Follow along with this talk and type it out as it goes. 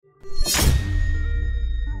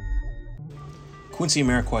Quincy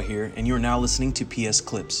Amarikwa here, and you are now listening to PS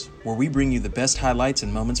Clips, where we bring you the best highlights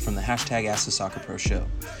and moments from the hashtag Ask the Soccer Pro show.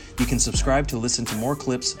 You can subscribe to listen to more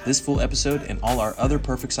clips, this full episode, and all our other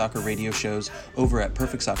Perfect Soccer radio shows over at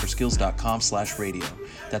perfectsoccerskills.com/radio.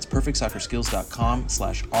 That's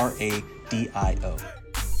perfectsoccerskills.com/RADIO.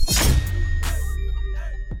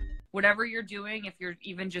 Whatever you're doing, if you're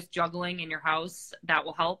even just juggling in your house, that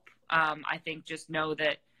will help. I think just know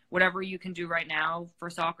that whatever you can do right now for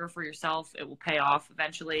soccer, for yourself, it will pay off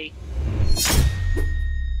eventually.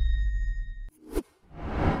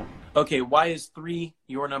 Okay, why is 3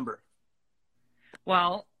 your number?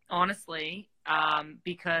 Well, honestly,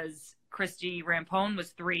 because Christy Rampone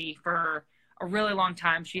was 3 for a really long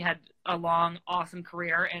time. She had a long, awesome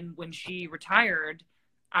career. And when she retired,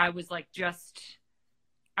 I was kind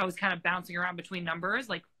of bouncing around between numbers,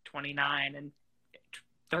 like 29 and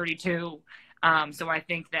 32. So I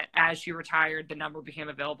think that as she retired, the number became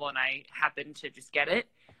available and I happened to just get it.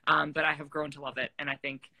 But I have grown to love it. And I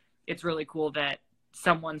think it's really cool that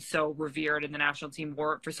someone so revered in the national team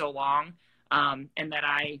wore it for so long. And that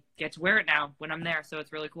I get to wear it now when I'm there. So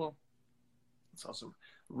it's really cool. That's awesome.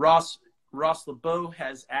 Ross LeBeau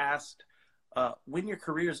has asked, when your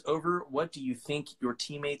career is over, what do you think your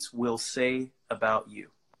teammates will say about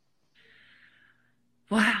you?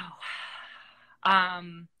 Wow.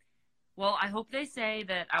 Well, I hope they say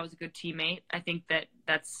that I was a good teammate. I think that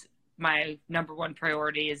that's my number one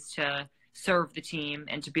priority, is to serve the team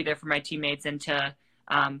and to be there for my teammates and to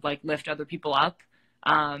lift other people up.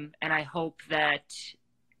 And I hope that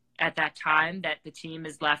at that time that the team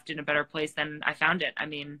is left in a better place than I found it. I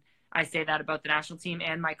mean, I say that about the national team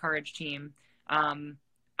and my Courage team.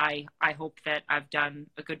 I hope that I've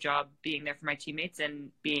done a good job being there for my teammates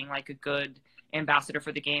and being like a good ambassador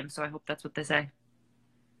for the game. So I hope that's what they say.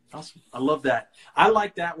 Awesome. I love that. I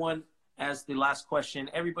like that one as the last question.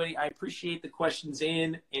 Everybody, I appreciate the questions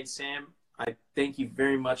in. And Sam, I thank you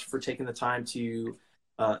very much for taking the time to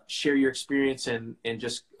share your experience and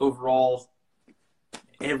just overall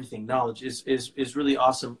everything. Knowledge is really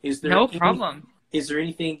awesome. No problem. Is there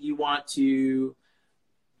anything you want to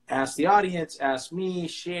ask the audience, ask me,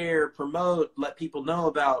 share, promote, let people know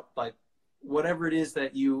about, like, whatever it is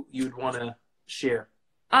that you'd want to share?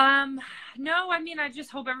 No, I mean, I just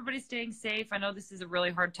hope everybody's staying safe. I know this is a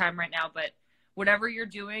really hard time right now, but whatever you're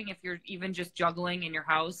doing, if you're even just juggling in your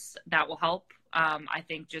house, that will help. I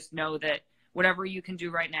think just know that whatever you can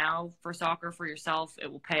do right now for soccer, for yourself, it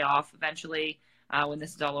will pay off eventually when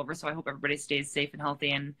this is all over. So I hope everybody stays safe and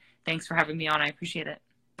healthy, and thanks for having me on. I appreciate it.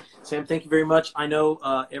 Sam, thank you very much. I know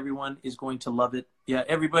everyone is going to love it. Yeah,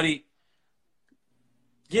 everybody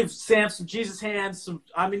give Sam some Jesus hands, some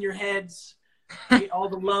I'm in your heads. All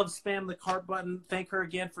the love, spam the cart button. Thank her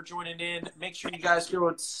again for joining in. Make sure you guys go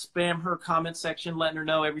and spam her comment section, letting her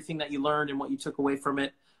know everything that you learned and what you took away from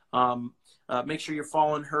it. Make sure you're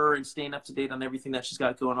following her and staying up to date on everything that she's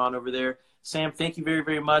got going on over there. Sam, thank you very,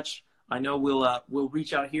 very much. I know we'll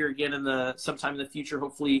reach out here again sometime in the future.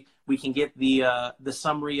 Hopefully we can get the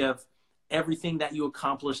summary of everything that you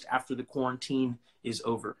accomplished after the quarantine is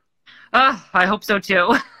over. I hope so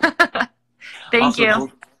too. Thank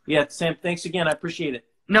you. Yeah, Sam, thanks again. I appreciate it.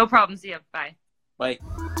 No problem. See you. Bye. Bye.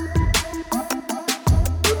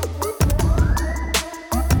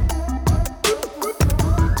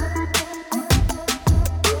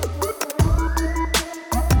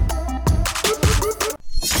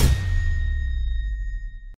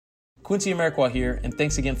 Quincy Amarikwa here, and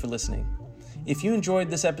thanks again for listening. If you enjoyed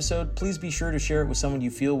this episode, please be sure to share it with someone you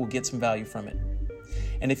feel will get some value from it.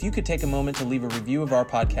 And if you could take a moment to leave a review of our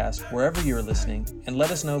podcast wherever you're listening and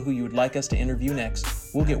let us know who you would like us to interview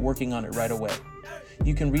next, we'll get working on it right away.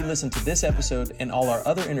 You can re-listen to this episode and all our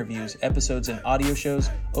other interviews, episodes, and audio shows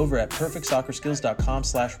over at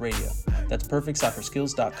perfectsoccerskills.com/radio. That's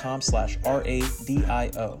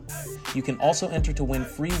perfectsoccerskills.com/RADIO. You can also enter to win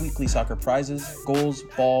free weekly soccer prizes, goals,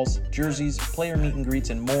 balls, jerseys, player meet and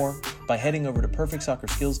greets, and more by heading over to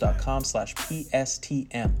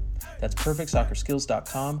perfectsoccerskills.com/PSTM. That's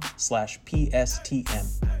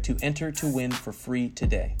perfectsoccerskills.com/PSTM to enter to win for free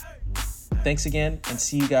today. Thanks again, and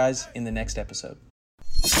see you guys in the next episode.